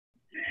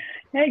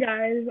Hey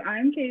guys,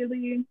 I'm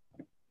Kaylee.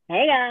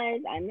 Hey guys,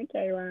 I'm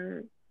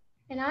Michaela.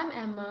 And I'm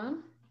Emma.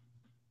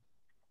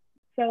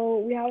 So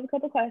we have a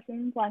couple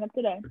questions lined up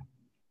today,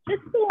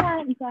 just to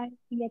let you guys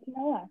get to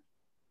know us.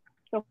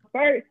 So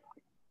first,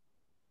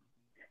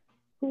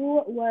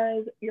 who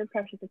was your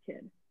crush as a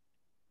kid?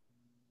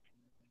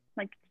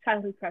 Like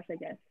childhood crush, I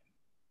guess.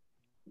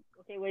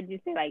 Okay, what did you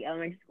say? Like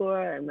elementary school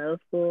or middle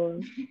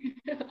school?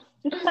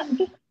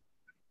 Just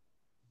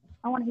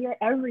I want to hear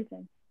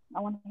everything. I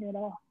want to hear it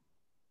all.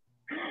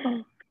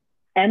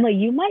 Emma,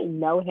 you might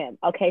know him.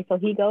 Okay, so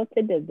he goes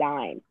to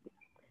design,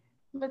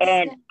 What's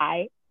and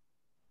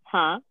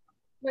huh?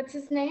 what's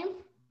his name?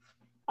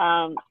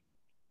 Um,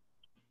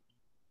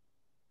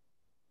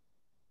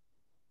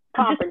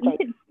 Just you confrontation.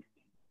 can.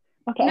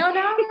 Okay. No,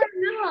 no,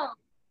 no.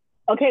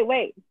 Okay,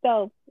 wait.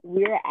 So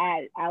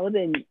I was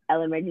in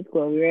elementary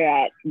school. We were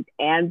at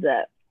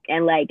Anza,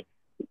 and like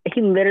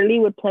he literally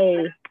would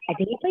play. I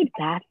think he played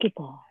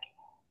basketball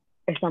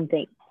or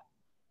something.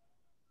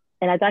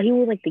 And I thought he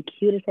was like the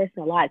cutest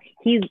person alive.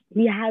 He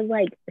has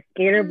like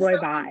skater He's boy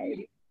so vibes.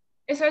 cute.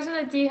 It starts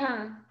with a D,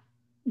 huh?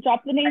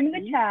 Drop the name in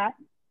the chat.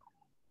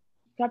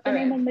 Drop the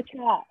name Okay. in the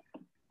chat.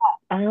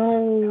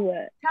 Oh,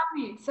 Tell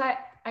me, so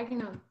I can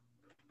know.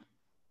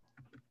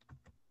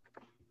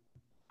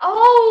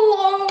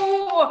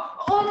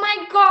 Oh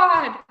my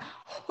God!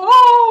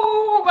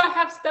 Oh, I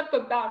have stuff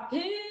about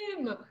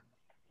him.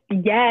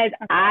 yes,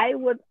 Okay. I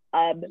was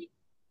obsessed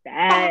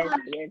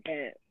Oh, with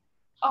him.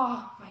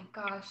 oh my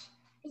gosh!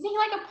 Isn't he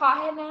like a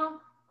pothead now?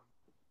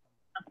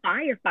 A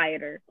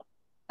firefighter.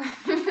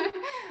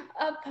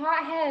 A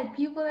pothead.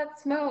 People that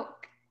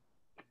smoke.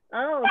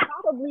 Oh,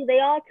 probably they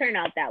all turn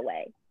out that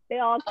way. They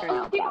all turn Oh,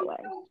 out he that was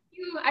way. so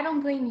cute. I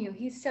don't blame you.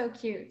 He's so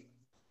cute.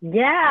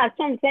 Yeah, that's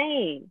what I'm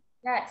saying.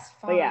 That's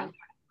But yeah, fine.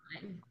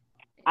 Fine.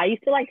 I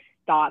used to like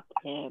stalk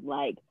him,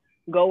 like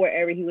go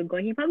wherever he was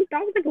going. He probably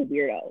thought I was like a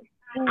weirdo.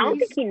 I don't Ooh,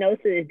 think He's. he knows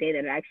to this day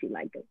that I actually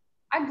liked him.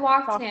 I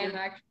blocked him stalker.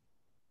 actually.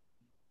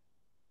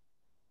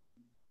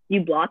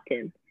 You blocked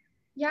him.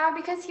 Yeah,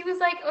 because he was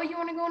like, "Oh, you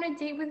want to go on a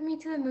date with me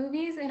to the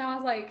movies?" And I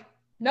was like,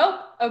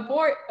 "Nope,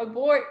 abort,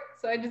 abort."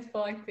 So I just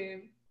blocked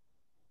him.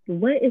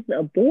 What is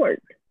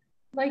abort?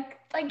 Like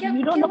You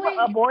don't get know what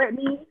away. abort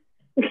means?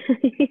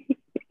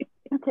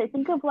 Okay,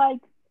 think of like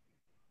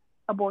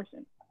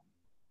abortion.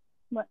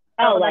 What?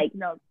 Oh, Oh, that's like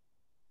no.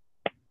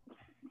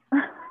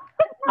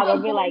 I was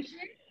gonna be like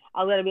Abortion.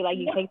 I was gonna be like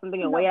you Yeah, take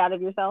something away no. out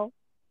of yourself.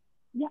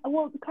 Yeah,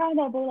 well, kind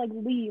of, or like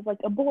leave, like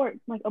abort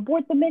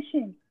the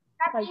mission,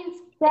 That like means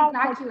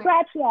evacuate.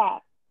 scratch that.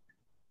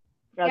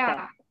 Okay,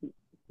 Yeah.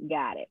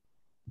 got it.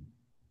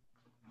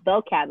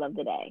 Vocab of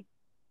the day.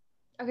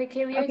 Okay,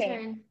 Kaylee, your Okay.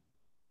 turn.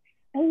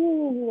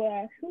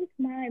 Oh, who's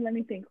mine? Let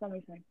me think. Let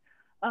me think.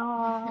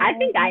 I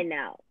think I Um.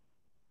 know.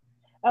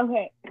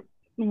 Okay.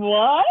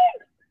 What?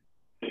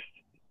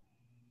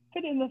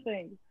 Put in the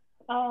thing.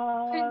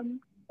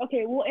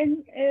 Okay. Well,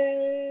 in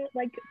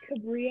like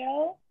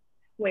Cabrillo.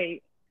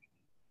 Wait.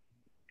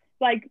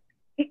 Like.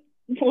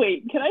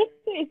 Wait. Can I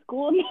say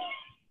school?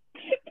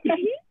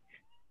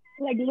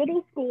 Like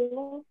little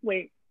school.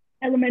 Wait.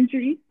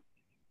 Elementary.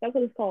 That's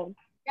what it's called.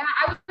 Yeah,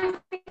 I was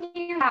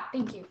thinking that.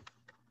 Thank you.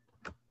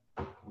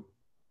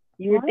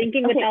 You were What?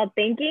 thinking Okay. without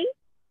thinking.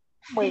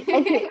 Wait.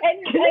 Okay.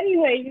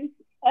 Anyways,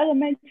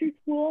 elementary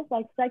school,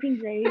 like second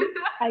grade,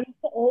 I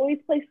used to always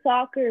play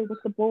soccer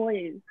with the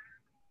boys.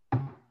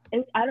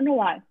 I don't know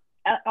why.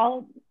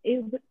 All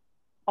it was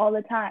all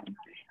the time,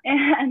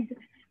 and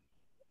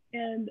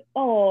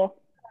oh,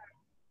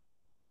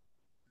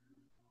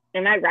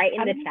 Am I right in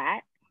I the don't.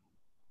 chat?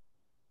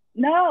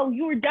 No,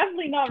 you were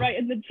definitely not right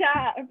in the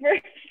chat.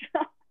 First,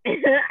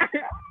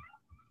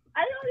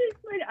 I don't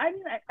explain. I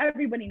mean,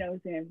 everybody knows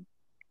him.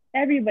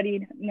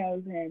 Everybody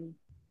knows him.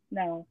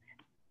 No.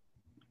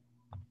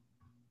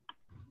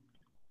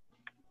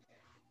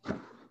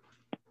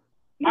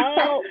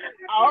 oh,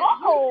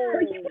 he oh.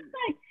 was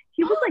like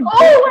he was like good,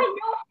 Oh, I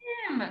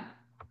know him.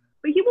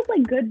 but he was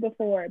like good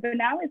before. But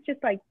now it's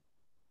just like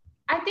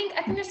I think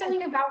there's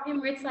something about him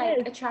where it's like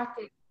this.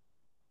 attractive.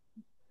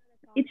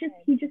 It's just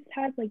he just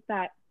has like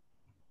that,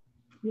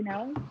 you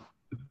know.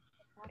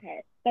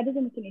 Okay. That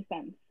doesn't make any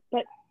sense.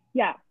 But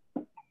yeah,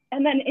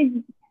 and then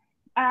in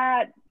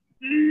at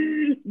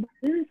this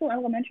is still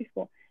elementary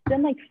school.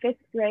 Then like fifth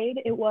grade,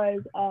 it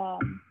was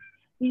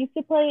we used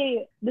to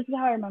play. This is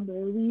how I remember.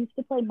 We used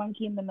to play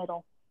monkey in the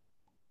middle,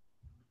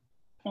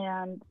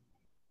 and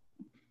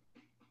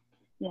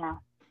yeah,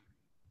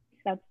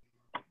 that's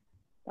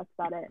that's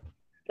about it.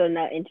 So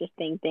no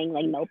interesting thing,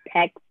 like no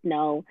pecs,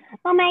 no.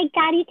 Oh my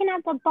God, you can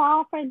have the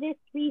ball for this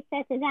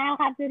recess, and I'll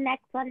have the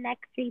next one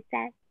next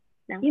recess.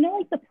 No. You know,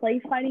 like the play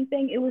fighting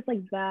thing. It was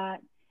like that,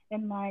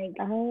 and like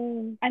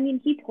Oh, I mean,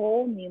 he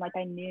told me like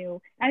I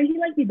knew. I mean, he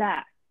liked me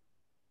back.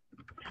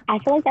 I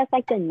feel like that's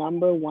like the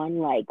number one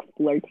like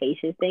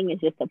flirtatious thing is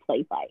just a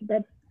play fight.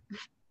 But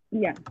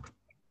yeah,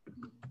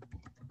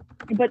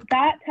 but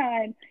that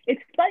time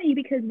it's funny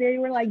because they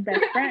were like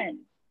best friends.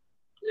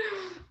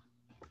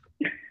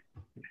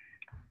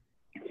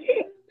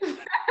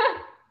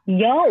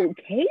 Yo,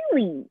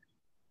 Kaylee.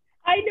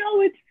 I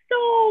know it's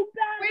so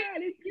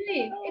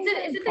Is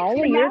it the All of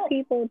cute? your now-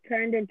 people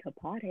turned into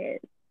potheads.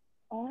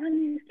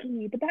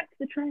 Honestly, but that's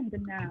the trend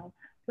now.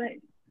 But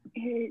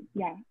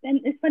yeah,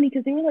 and it's funny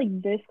because they were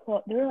like this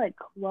close. They were like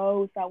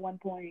close at one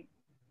point.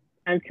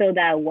 Until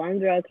that one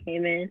girl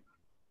came in.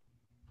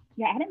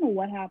 Yeah, I don't know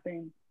what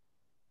happened.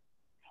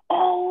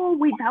 Oh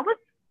wait, that was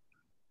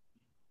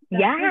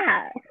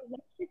Yeah. okay,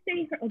 let's just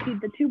say okay,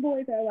 the two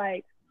boys are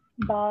like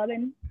Bob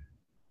and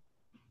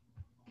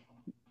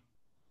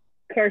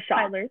Kershaw.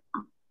 Tyler.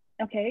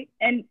 Okay,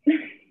 and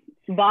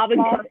Bob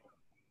and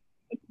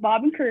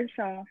Bob and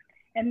Kershaw,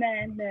 and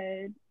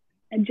then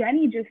and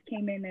Jenny just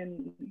came in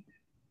and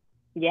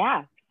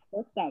yeah.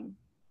 with them.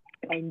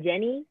 And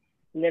Jenny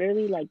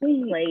literally like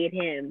played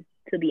him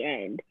to the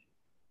end.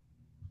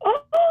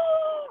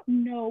 Oh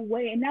no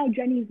way! And now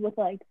Jenny's with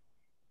like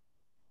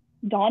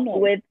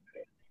Donald. With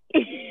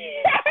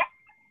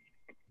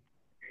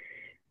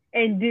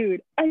and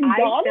dude, and I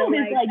Donald feel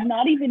is like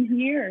not even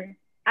here.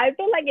 I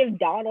feel like if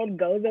Donald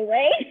goes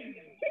away,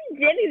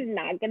 Jenny's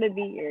not gonna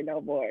be here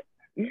no more.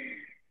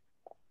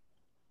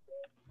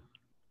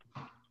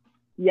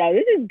 Yeah,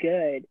 this is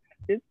good.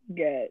 This is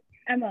good.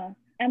 Emma,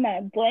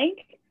 blank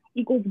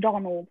equals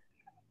Donald.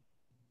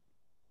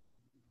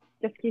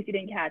 Just in case you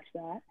didn't catch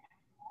that.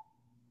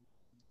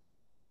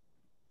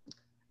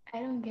 I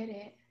don't get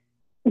it.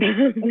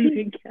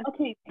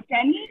 Okay,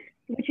 Jenny,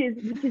 which is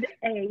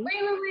A.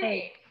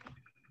 Wait.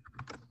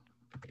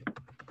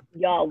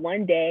 Y'all,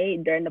 one day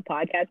during the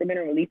podcast, we're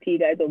gonna release to you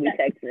guys what we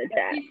text in the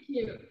chat.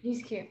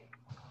 He's cute.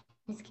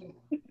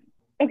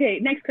 Okay,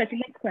 next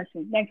question.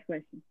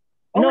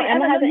 No, wait,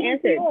 Emma hasn't you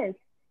answered. yours.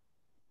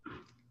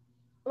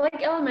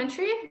 Like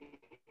elementary?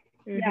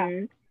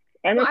 Yeah.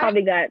 Emma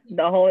probably got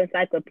the whole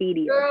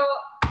encyclopedia. Girl,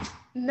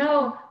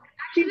 no.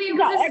 She Actually, it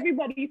got was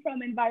everybody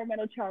from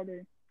environmental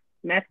charter.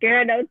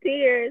 Mascara, no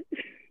tears.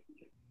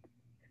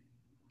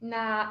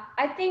 Nah,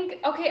 I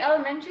think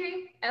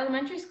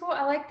elementary school.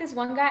 I like this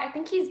one guy. I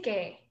think he's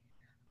gay.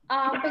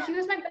 But he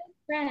was my best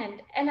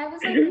friend, and I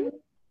was like in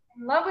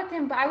love with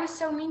him. But I was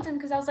so mean to him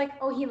because I was like,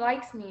 oh, he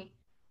likes me.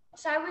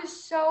 So I was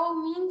so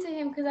mean to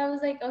him because I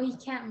was like, oh, he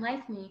can't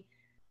like me.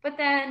 But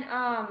then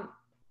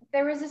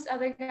there was this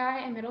other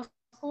guy in middle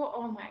school.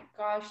 Oh my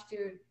gosh,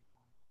 dude,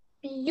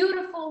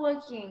 beautiful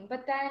looking.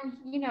 But then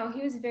he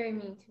was very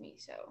mean to me.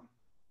 So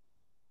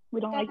We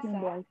don't like mean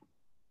boys.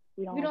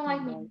 We don't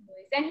like mean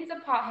boys. And he's a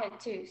pothead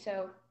too.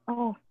 So.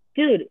 Oh,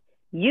 dude,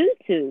 you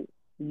two,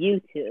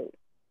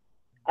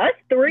 us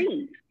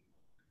three.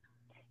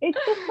 It's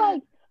just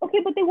like okay,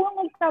 but they weren't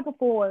like that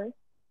before.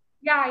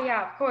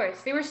 Yeah, of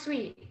course. They were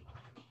sweet.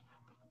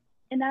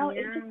 And now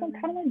it's just like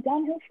kind of like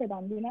downhill for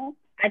them, you know?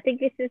 I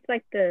think it's just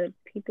like the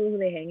people who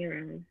they hang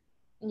around.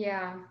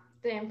 Yeah,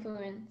 the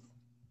influence.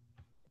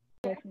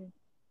 What's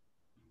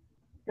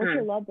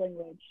your love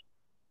language?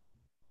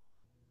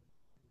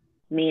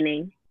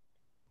 Meaning?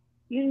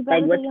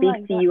 Like what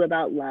speaks to you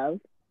about love?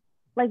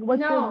 Like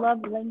what's your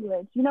love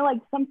language? You know,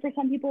 like for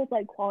some people it's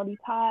like quality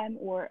time,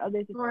 or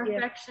others it's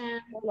affection.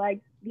 Or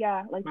like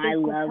my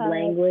love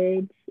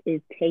language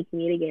is take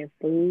me to get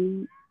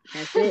food.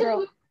 That's it.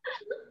 Girl.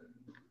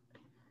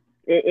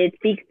 It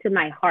speaks to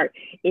my heart.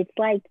 It's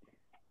like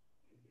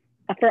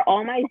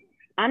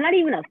I'm not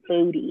even a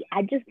foodie.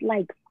 I just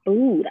like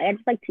food. I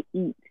just like to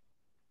eat.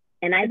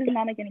 And it does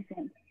not make any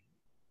sense.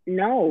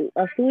 No,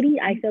 a foodie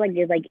I feel like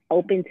is like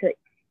open to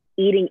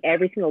eating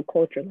every single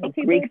culture, like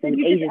Greek food,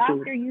 Asian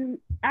food.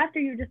 After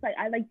you're just like,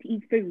 I like to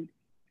eat food.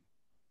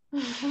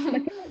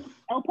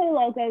 El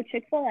Loco,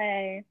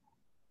 Chick-fil-A.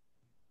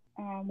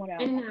 What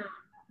else?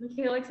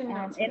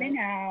 In-N-Out,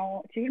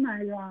 Chicken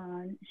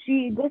Majon.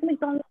 She goes to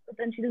McDonald's, but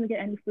then she doesn't get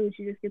any food.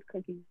 She just gets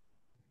cookies.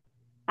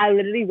 I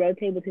literally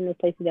rotate between those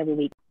places every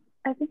week.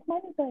 I think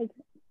mine is like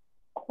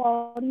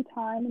quality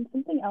time and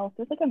something else.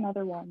 There's like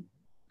another one.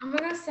 I'm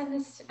gonna show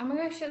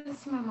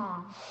this to my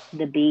mom.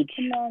 The beach.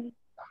 And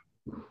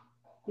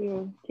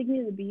then, take me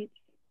to the beach.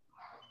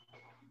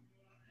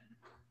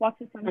 Watch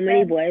the sunset. So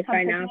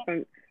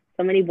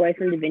many boys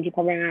from Da Vinci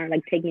Club right now are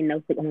like taking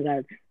notes. Like, oh my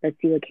god, let's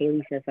see what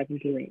Kaylee says so I can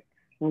do it.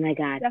 Oh my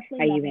god,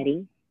 are you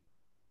ready?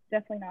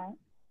 Definitely not.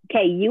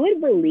 Okay, you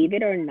would believe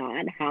it or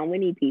not, how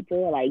many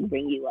people like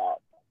bring you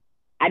up?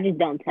 I just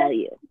don't tell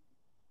you.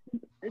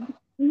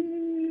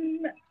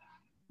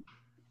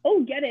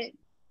 Oh, get it.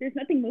 There's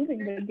nothing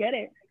moving, but get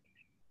it.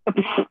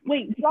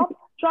 Wait,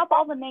 drop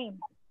all the names.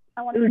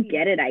 I want to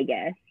get it, I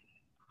guess.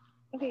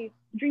 Okay,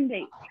 dream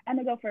date. I'm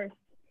gonna go first.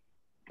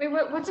 Wait,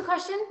 what's the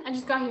question? I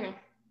just got here.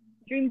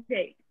 Dream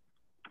date.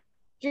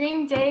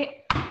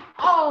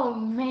 Oh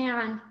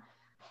man,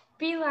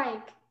 be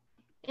like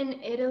in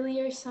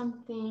Italy or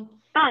something.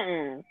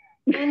 And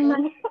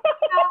like,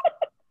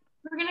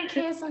 we're gonna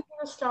kiss under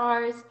the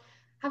stars,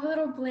 have a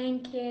little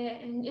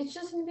blanket, and it's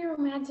just gonna be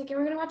romantic. And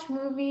we're gonna watch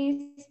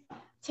movies.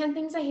 10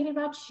 Things I Hate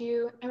About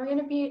You, and we're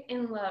gonna be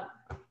in love.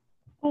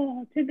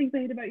 Oh, 10 Things I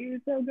Hate About You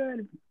is so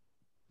good.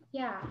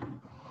 Yeah.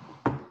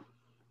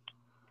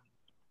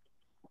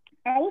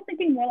 I was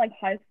thinking more like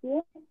high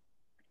school,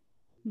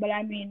 but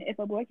I mean, if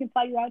a boy can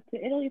fly you out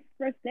to Italy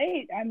for first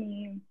date, I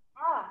mean,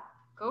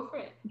 go for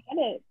it. Get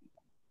it.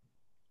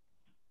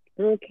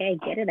 Okay,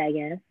 get it, I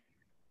guess.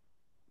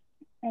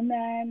 And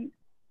then,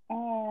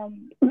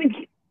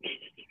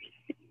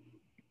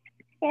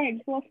 sorry, I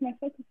just lost my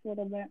focus a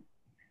little bit.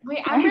 Wait,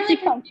 I'm really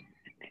confused.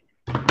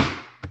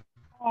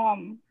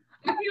 Um,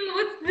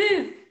 What's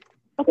this?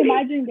 okay,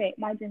 my dream date.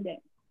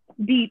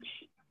 Beach.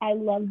 I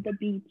love the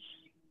beach.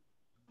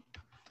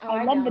 Oh,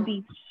 I love the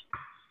beach.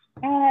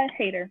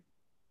 Hater.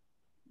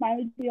 Mine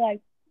would be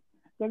like,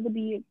 go to the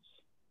beach.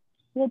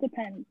 Well, it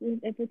depends.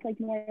 If it's like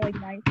more like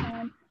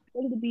nighttime,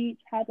 go to the beach,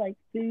 have like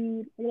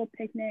food, a little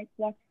picnic,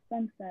 watch the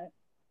sunset.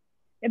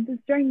 If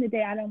it's during the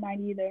day, I don't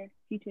mind either.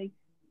 He takes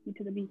you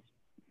to the beach.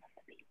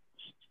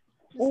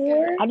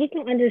 Or I just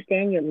don't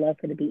understand your love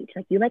for the beach.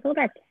 Like, you like all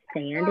that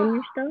sand in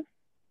your stuff?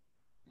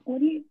 what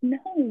do you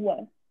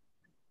know?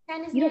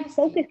 Sand is You don't nasty.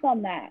 focus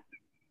on that.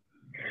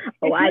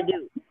 Oh, I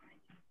do.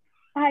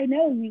 I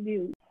know you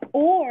do.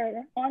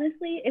 Or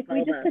honestly, if we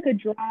Hold just on. took a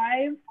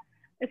drive,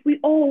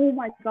 oh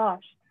my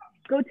gosh,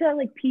 go to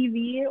like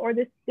PV or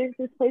there's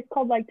this place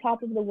called like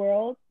Top of the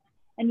World,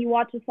 and you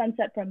watch the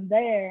sunset from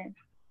there.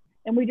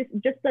 And we just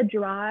the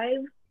drive.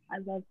 I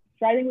love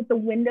driving with the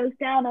windows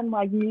down and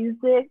like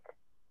music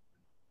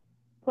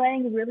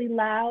playing really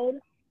loud.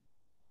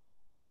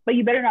 But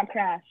you better not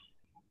crash.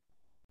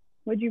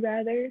 Would you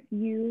rather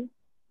you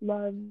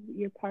love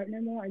your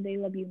partner more or they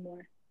love you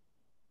more?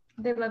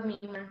 They love me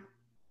more.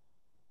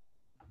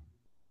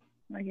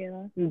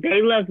 Michaela?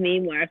 They love me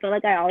more. I feel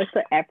like I always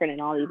put effort in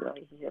all these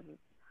relationships.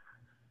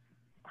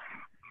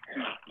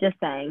 Just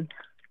saying.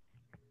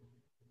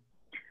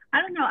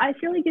 I don't know. I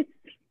feel like it's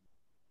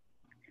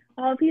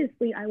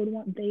obviously I would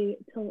want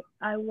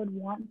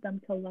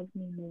them to love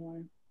me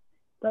more,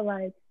 but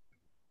like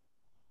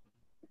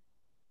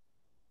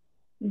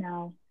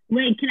no.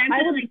 Wait, can I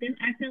put it like this?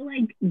 I feel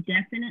like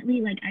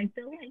definitely, like, I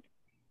feel like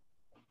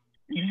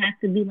it has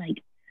to be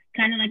like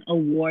kind of like a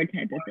war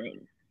type of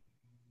thing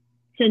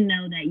to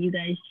know that you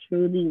guys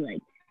truly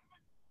like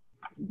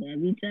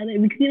love each other.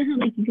 Because you know how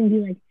like you can be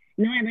like,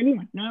 no, I love you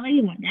more. No, I love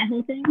you more. That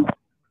whole thing.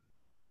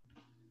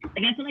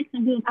 Like, I feel like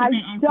some people put that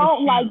on. I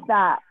don't like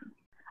that.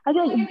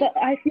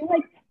 I feel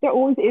like there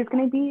always is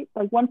gonna be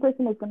like one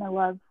person is gonna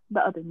love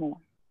the other more.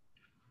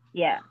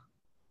 Yeah.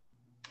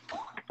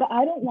 But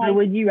I don't like. So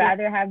would you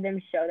rather have them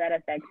show that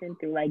affection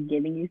through like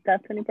giving you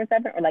stuff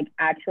 24/7 or like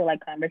actual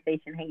like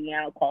conversation, hanging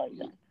out, quality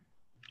time?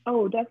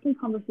 Oh, definitely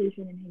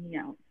conversation and hanging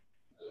out.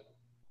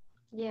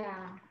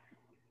 Yeah.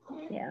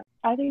 Yeah.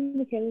 I think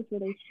Michaela's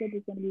relationship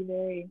is gonna be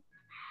very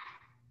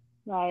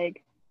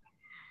like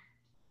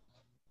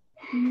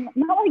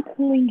not like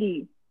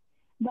clingy,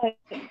 but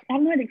I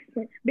don't know how to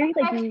explain. Very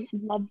like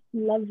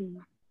lovey.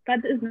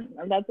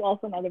 That's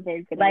also another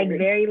very good like word.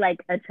 very like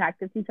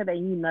attractive to each other.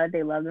 You know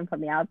they love them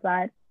from the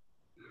outside.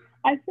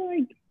 I feel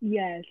like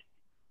yes.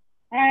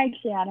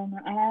 Actually, I don't know.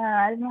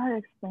 I don't know how to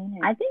explain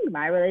it. I think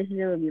my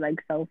relationship would be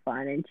like so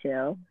fun and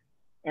chill,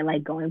 and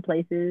like going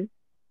places.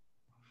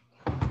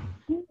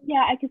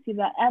 Yeah, I can see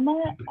that.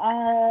 Emma.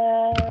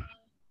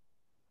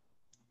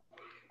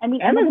 I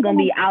mean, Emma's gonna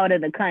be out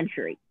of the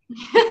country.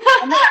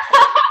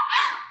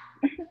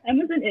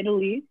 Emma's in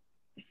Italy.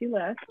 She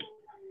left.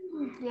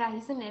 Yeah,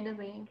 he's in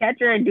Italy. Catch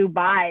her in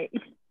Dubai.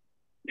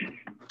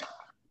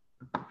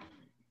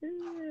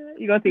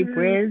 You gonna see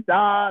Prince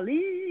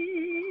Ali.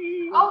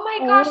 Oh my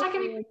gosh, that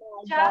could be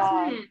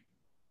Jasmine.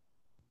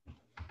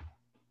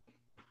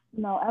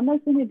 No,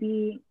 Emma's gonna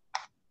be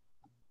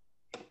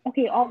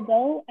okay.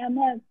 Although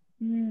Emma,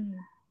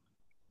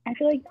 I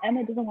feel like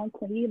Emma doesn't want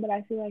clingy, but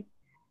I feel like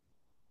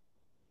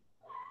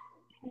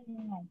I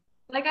don't know.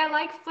 Like I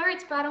like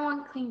flirts, but I don't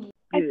want clingy.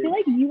 I feel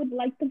like you would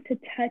like them to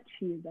touch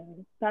you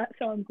though. That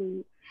sounds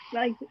good.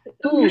 Like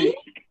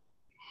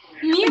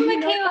Me and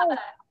Michaela.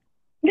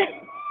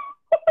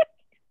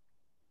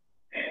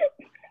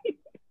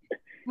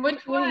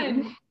 Which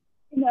one?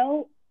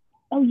 No.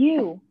 Oh,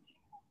 you.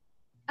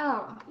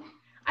 Oh,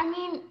 I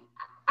mean,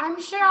 I'm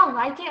sure I'll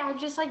like it. I've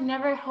just like I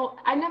never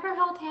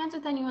held hands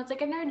with anyone. It's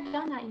like I've never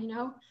done that, you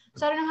know?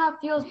 So I don't know how it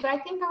feels, but I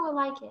think I would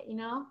like it, you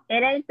know?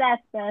 It ain't that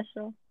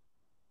special.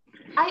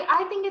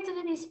 I think it's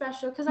gonna be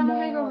special because I'm a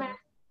big romantic.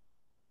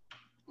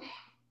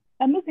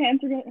 Emma's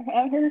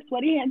her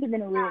sweaty hands are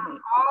gonna ruin me.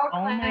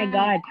 Oh my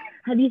god.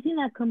 Have you seen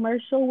that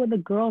commercial where the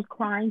girl's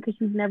crying because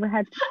she's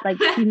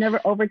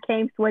never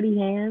overcame sweaty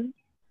hands?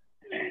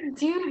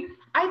 Dude,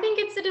 I think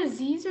it's a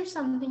disease or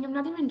something. I'm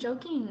not even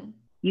joking.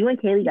 You and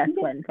Kaylee got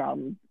sweating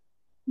problems.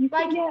 You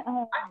Like, can get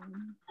I'm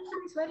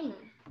sweating.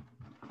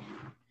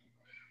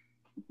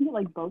 you can get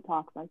like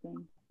Botox, I think.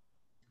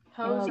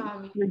 Hose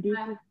on me.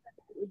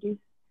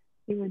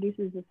 It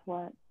reduces the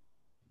sweat.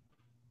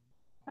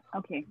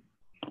 Okay.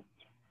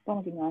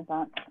 Don't ignore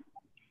that.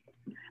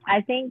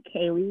 I think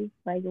Kaylee's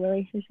like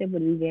relationship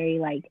would be very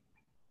like.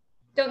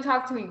 Don't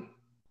talk to me.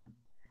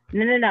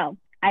 No.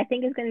 I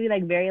think it's gonna be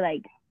like very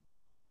like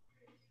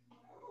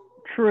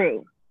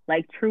true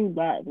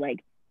love,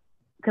 like,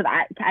 because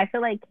I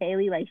feel like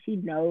Kaylee, like, she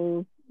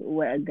knows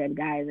what a good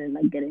guy is and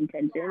like good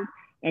intentions,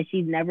 and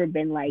she's never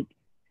been like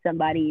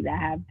somebody that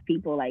have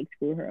people like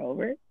screw her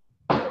over.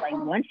 So like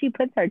once she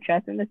puts her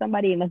trust into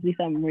somebody, it must be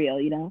something real,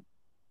 you know?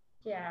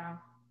 Yeah.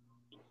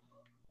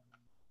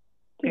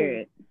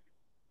 Period.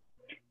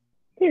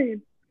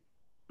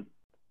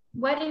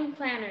 Wedding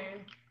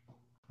planner.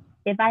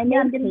 If I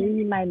made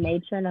Haley my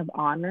matron of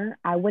honor,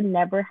 I would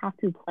never have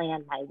to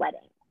plan my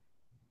wedding.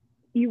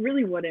 You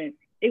really wouldn't.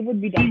 It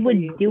would be done. She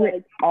would do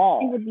it all.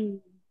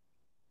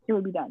 It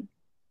would be done.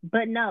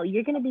 But no,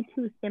 you're gonna be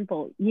too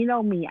simple. You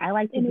know me. I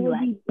like to And be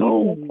like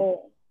boom.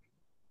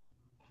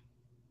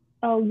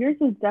 Oh, yours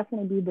would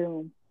definitely be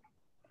boom.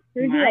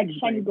 Yours would be like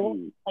shiny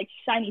gold, like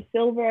shiny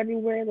silver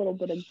everywhere, a little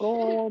bit of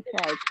gold,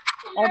 like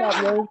all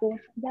that roses.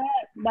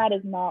 That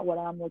is not what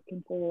I'm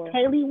looking for.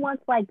 Haley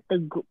wants like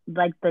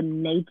the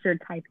nature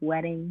type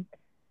wedding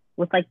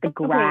with like the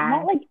grass. Okay,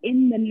 not like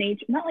in the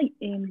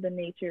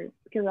nature,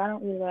 because I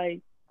don't really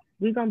like.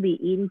 We're gonna be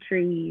eating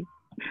trees.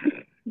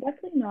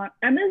 Definitely not.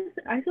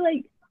 I feel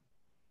like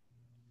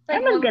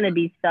Emma's gonna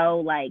be so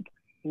like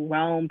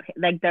Rome,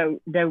 like the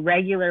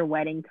regular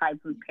wedding type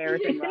of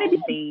Paris and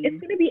Rome theme.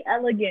 It's gonna be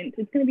elegant.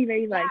 It's gonna be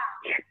very like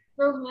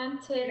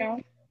romantic,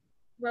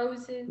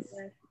 roses.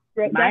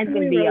 Yes. Mine's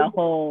gonna be a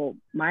whole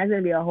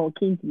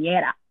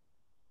quinceañera.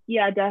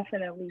 Yeah,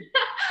 definitely.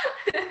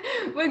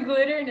 With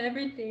glitter and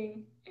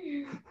everything.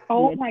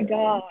 Oh my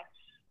gosh.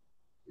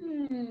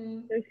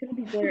 There's gonna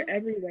be glitter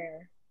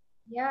everywhere.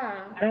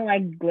 Yeah. I don't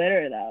like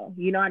glitter though.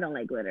 You know I don't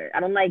like glitter. I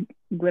don't like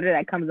glitter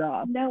that comes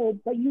off. No,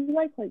 but you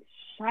like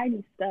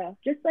shiny stuff.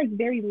 Just like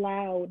very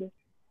loud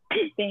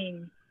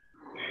things.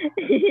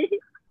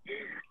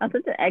 I'm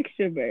such an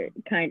extrovert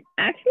kind.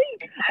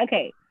 Actually,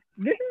 okay.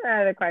 This is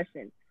another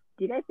question.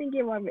 Do you guys think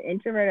you're more of an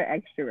introvert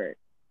or extrovert?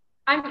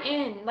 I'm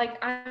in.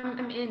 Like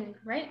I'm in,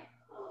 right?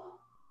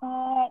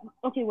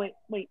 Okay, wait.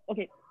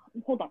 Okay,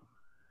 hold on.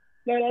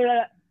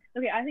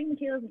 Okay, I think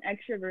Michaela's an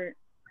extrovert.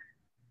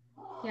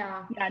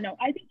 Yeah. Yeah, no,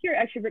 I think you're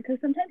extrovert because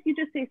sometimes you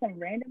just say some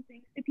random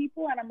things to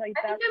people, and I'm like,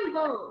 I think I'm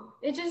both.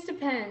 It just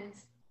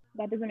depends.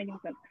 That doesn't make any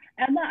sense.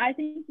 Emma, I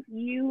think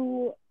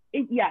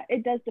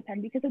it does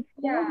depend because it's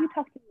school. You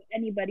talk to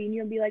anybody, and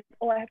you'll be like,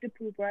 oh, I have to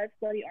poop, or I have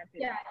sweaty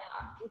armpits. Yeah.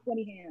 Or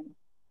sweaty hands.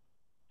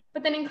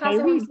 But then in class,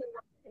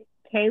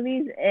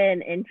 Kaylee's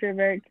an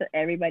introvert to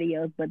everybody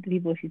else, but the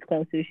people she's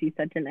close to, she's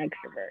such an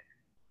extrovert.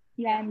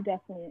 Yeah, I'm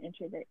definitely an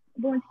introvert.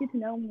 But once you get to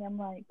know me, I'm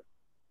like,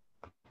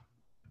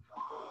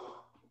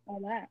 all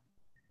that.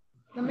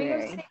 Let me go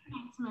sit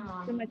next to my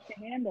mom. Too much to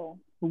handle.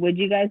 Would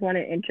you guys want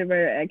an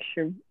introvert or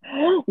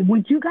extrovert?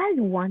 Would you guys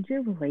want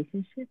your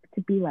relationship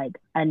to be like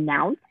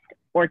announced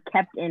or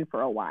kept in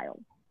for a while?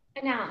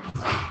 Announced.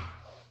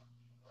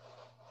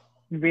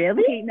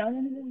 Really? Okay,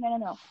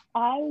 no.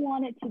 I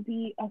want it to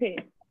be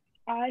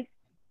I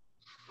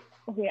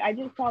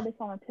just saw this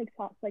on a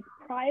TikTok. It's like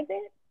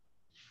private,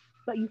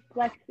 but you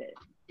flex it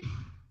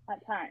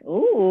at times.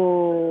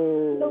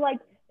 Ooh. So like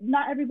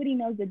not everybody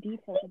knows the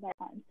details of that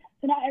time.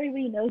 So not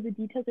everybody knows the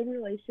details of the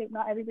relationship.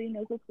 Not everybody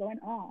knows what's going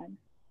on.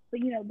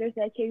 But there's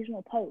the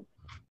occasional post.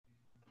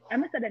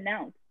 Emma said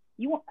announce.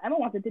 Emma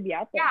wants it to be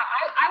out there. Yeah,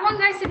 I want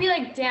guys to be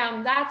like,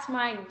 damn, that's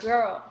my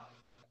girl.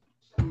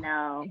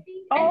 No.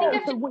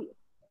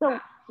 So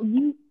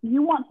you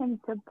want him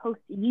to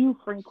post you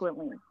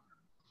frequently?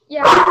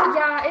 Yeah.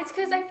 It's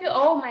because I feel,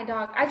 oh my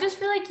dog. I just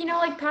feel like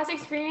like past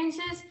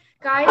experiences,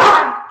 guys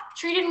have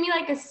treated me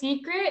like a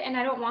secret, and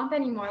I don't want that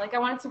anymore. Like I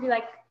want it to be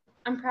like,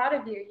 I'm proud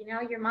of you.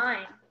 You're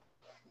mine.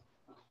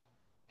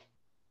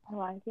 I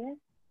like it.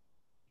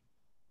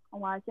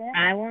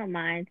 I want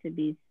mine to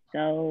be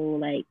so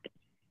like.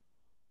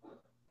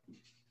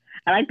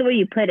 I like the way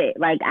you put it.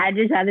 Like I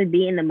just rather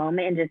be in the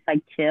moment and just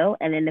like chill.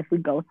 And then if we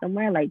go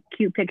somewhere, like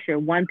cute picture,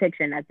 one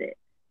picture, and that's it.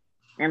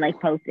 And like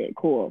post it.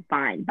 Cool,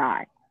 fine,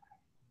 bye.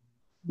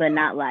 But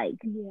not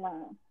like.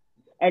 Yeah.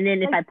 And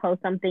then if I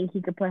post something,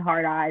 he could put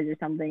heart eyes or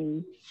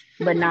something,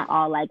 but not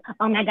all like,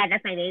 oh my God,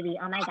 that's my baby.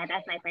 Oh my God,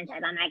 that's my princess.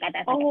 Oh my God,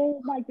 that's my. Oh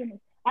my goodness.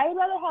 I would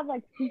rather have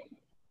like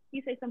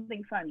you say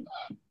something funny.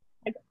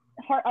 Like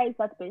heart eyes,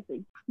 that's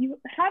basic. You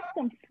have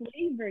some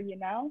flavor,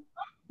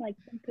 like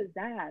some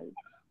pizzazz.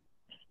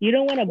 You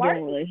don't want a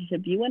boring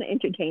relationship. You want an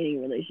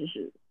entertaining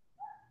relationship.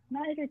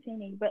 Not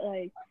entertaining, but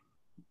like,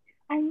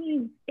 I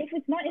mean, if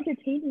it's not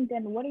entertaining,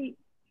 then what are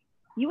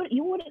you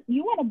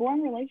want a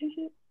boring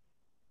relationship?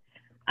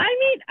 I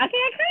mean, okay,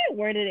 I kind of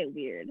worded it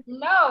weird.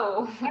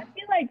 No. I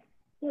feel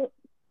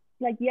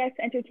like yes,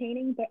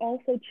 entertaining, but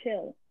also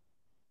chill.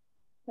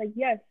 Like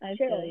yes,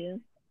 chill,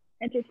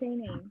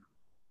 entertaining.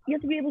 You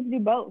have to be able to do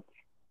both.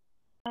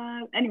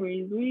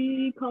 Anyways,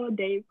 we call it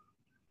Dave,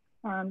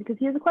 because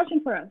he has a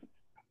question for us.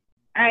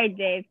 All right,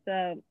 Dave.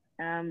 So,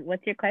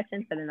 what's your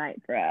question for the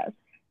night for us?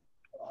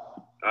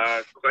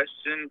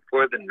 Question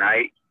for the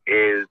night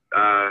is,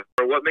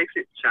 what makes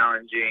it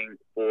challenging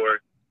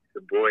for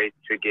the boy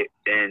to get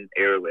in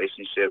a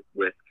relationship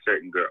with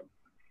certain girls?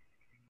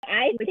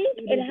 I think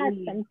it has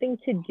something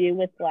to do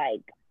with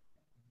like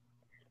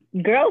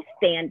girl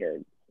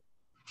standards,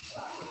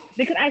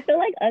 because I feel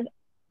like us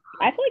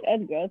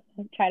girls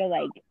try to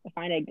like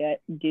find a good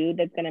dude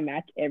that's gonna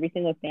match every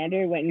single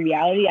standard, when in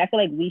reality I feel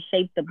like we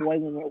shape the boy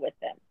when we're with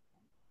them.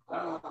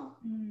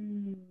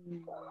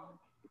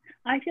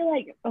 I feel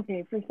like,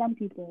 okay, for some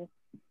people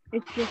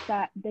it's just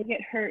that they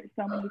get hurt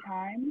so many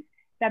times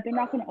that they're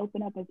not going to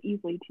open up as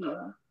easily to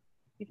you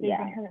if they've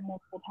been hurt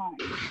multiple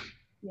times.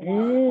 You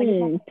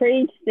know? Like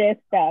preach,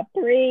 sister,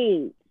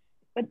 preach.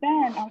 But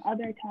then on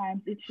other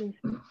times, it's just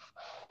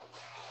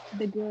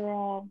the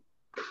girl,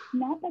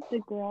 not that the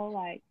girl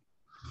like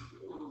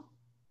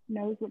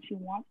knows what she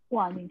wants.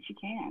 Well, I mean, she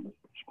can.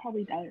 She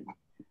probably does.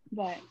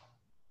 But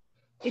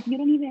if you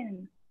don't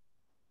even,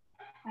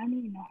 I don't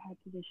even know how to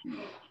position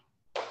it.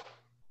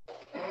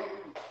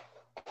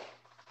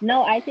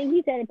 No, I think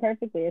he said it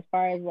perfectly as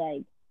far as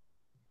like,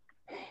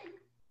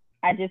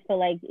 I just feel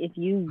like if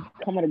you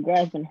come with a girl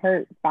that's been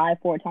hurt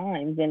 4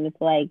 times, then it's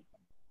like,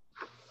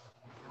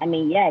 I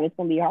mean, yeah, it's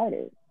going to be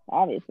harder,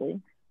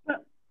 obviously.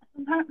 But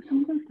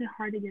sometimes they're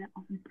hard to get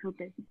on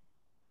purpose.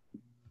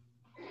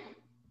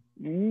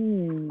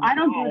 I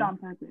don't do it on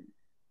purpose.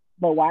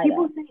 But why?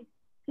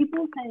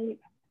 People say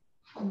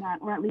that,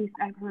 or at least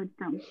I've heard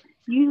from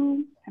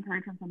you, have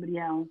heard from somebody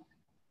else,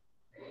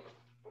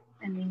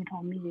 and then you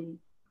told me.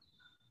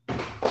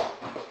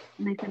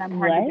 And they said I'm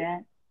hard to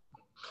get.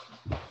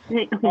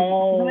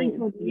 Somebody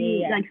told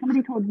you, like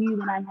somebody told you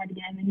that I'm hard to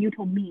get, and then you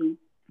told me.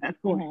 That's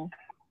cool. Mm-hmm.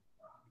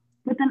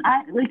 But then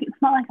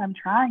it's not like I'm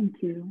trying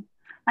to.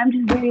 I'm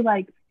just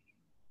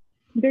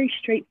very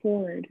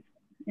straightforward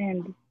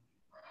and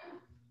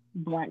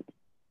blunt.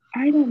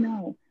 I don't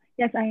know.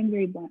 Yes, I am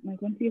very blunt.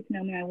 Like once you get to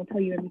know me, I will tell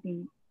you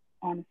everything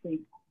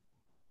honestly.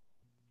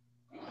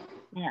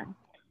 Yeah.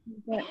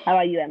 But how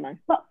about you, Emma?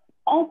 But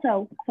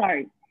also,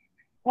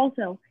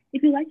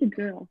 if you like a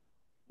girl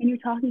and you're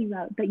talking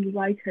about that you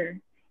like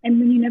her, and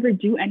then you never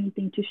do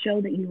anything to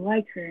show that you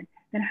like her,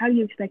 then how do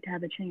you expect to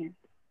have a chance?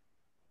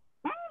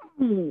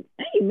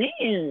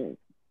 Amen.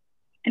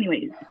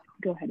 Anyways,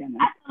 go ahead, Emma.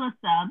 What's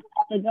up?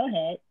 So go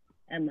ahead,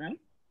 Emma.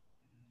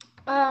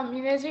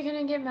 You guys are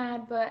gonna get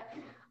mad, but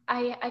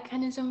I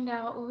kind of zoned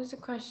out. What was the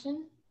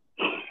question?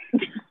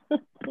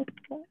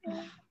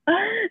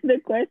 The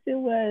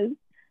question was,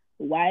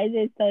 why is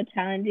it so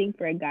challenging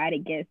for a guy to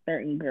get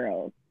certain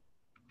girls?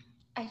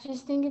 I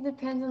just think it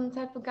depends on the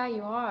type of guy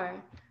you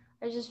are.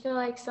 I just feel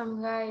like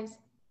some guys,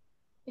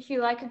 if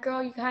you like a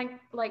girl, you kind of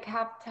like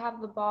have to have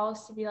the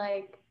balls to be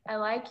like, I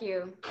like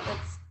you.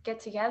 Let's get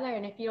together.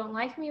 And if you don't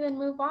like me, then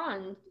move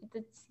on.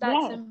 It's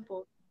that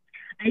simple.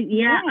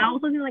 I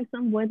also feel like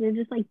some boys are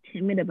just like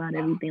timid about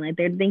everything. Like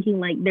they're thinking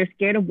like they're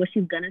scared of what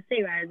she's gonna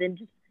say rather than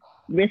just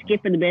risk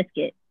it for the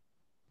biscuit.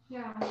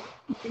 Yeah.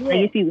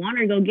 Like if you want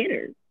her, go get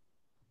her.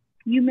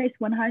 You miss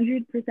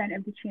 100%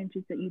 of the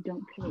chances that you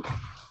don't take.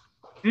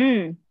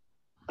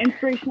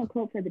 Inspirational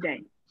quote for the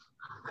day.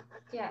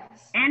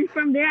 Yes. And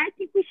from there, I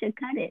think we should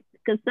cut it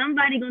because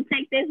somebody gonna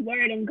take this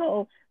word and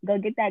go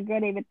get that girl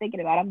they've been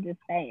thinking about. I'm just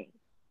saying.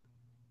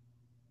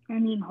 I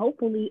mean,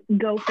 hopefully,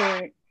 go for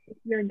it. If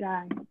you're a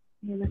guy,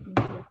 you're listening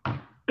to this.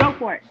 Go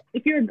for it.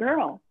 If you're a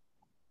girl,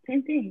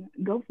 same thing.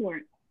 Go for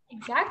it.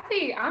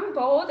 Exactly. I'm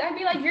bold. I'd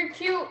be like, you're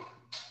cute.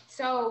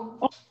 So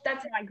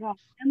that's my God.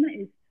 Emma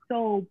is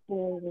so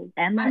bold.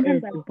 Emma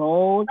is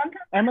bold.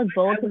 Emma's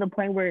bold to the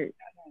point where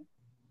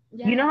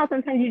you know how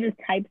sometimes you just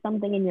type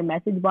something in your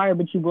message bar,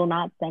 but you will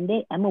not send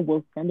it? Emma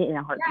will send it in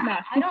a heartbeat.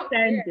 Yeah, I don't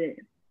send it.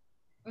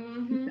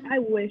 Mm-hmm.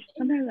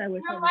 Sometimes I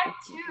wish. I like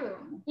too.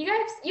 You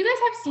guys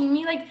have seen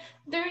me. Like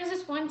there was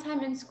this one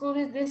time in school,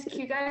 this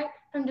cute guy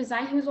from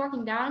design. He was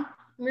walking down,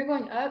 and we were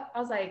going up. I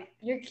was like,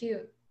 "You're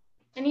cute,"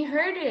 and he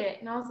heard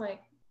it, and I was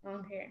like, "I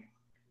don't care."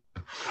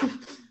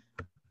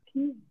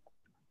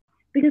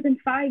 Because in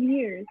 5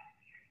 years,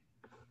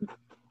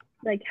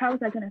 like, how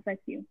is that going to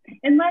affect you?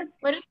 Unless.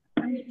 What if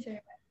you're married to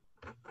her?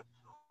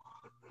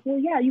 Well,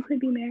 yeah, you could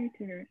be married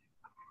to her.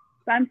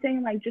 But I'm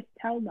saying, like, just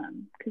tell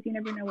them, because you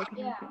never know what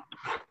can happen.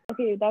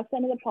 Okay, that's the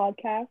end of the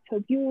podcast.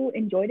 Hope you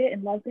enjoyed it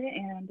and loved it,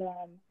 and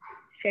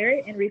share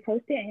it and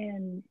repost it.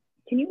 And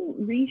can you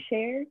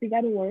reshare? Is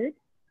that a word?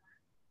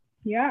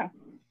 Yeah.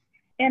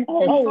 And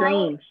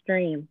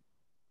stream.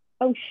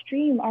 Oh,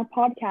 stream our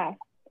podcast.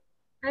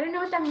 I don't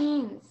know what that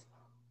means.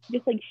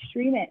 Just like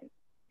stream it.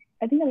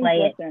 I think that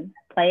means listen.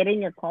 Play it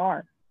in your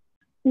car.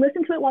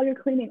 Listen to it while you're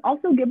cleaning.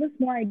 Also, give us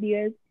more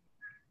ideas.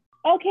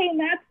 Okay, and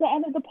that's the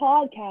end of the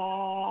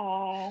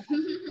podcast.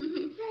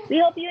 We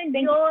hope you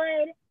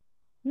enjoyed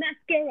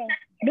Mascara.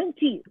 No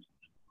tears.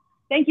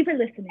 Thank you for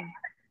listening.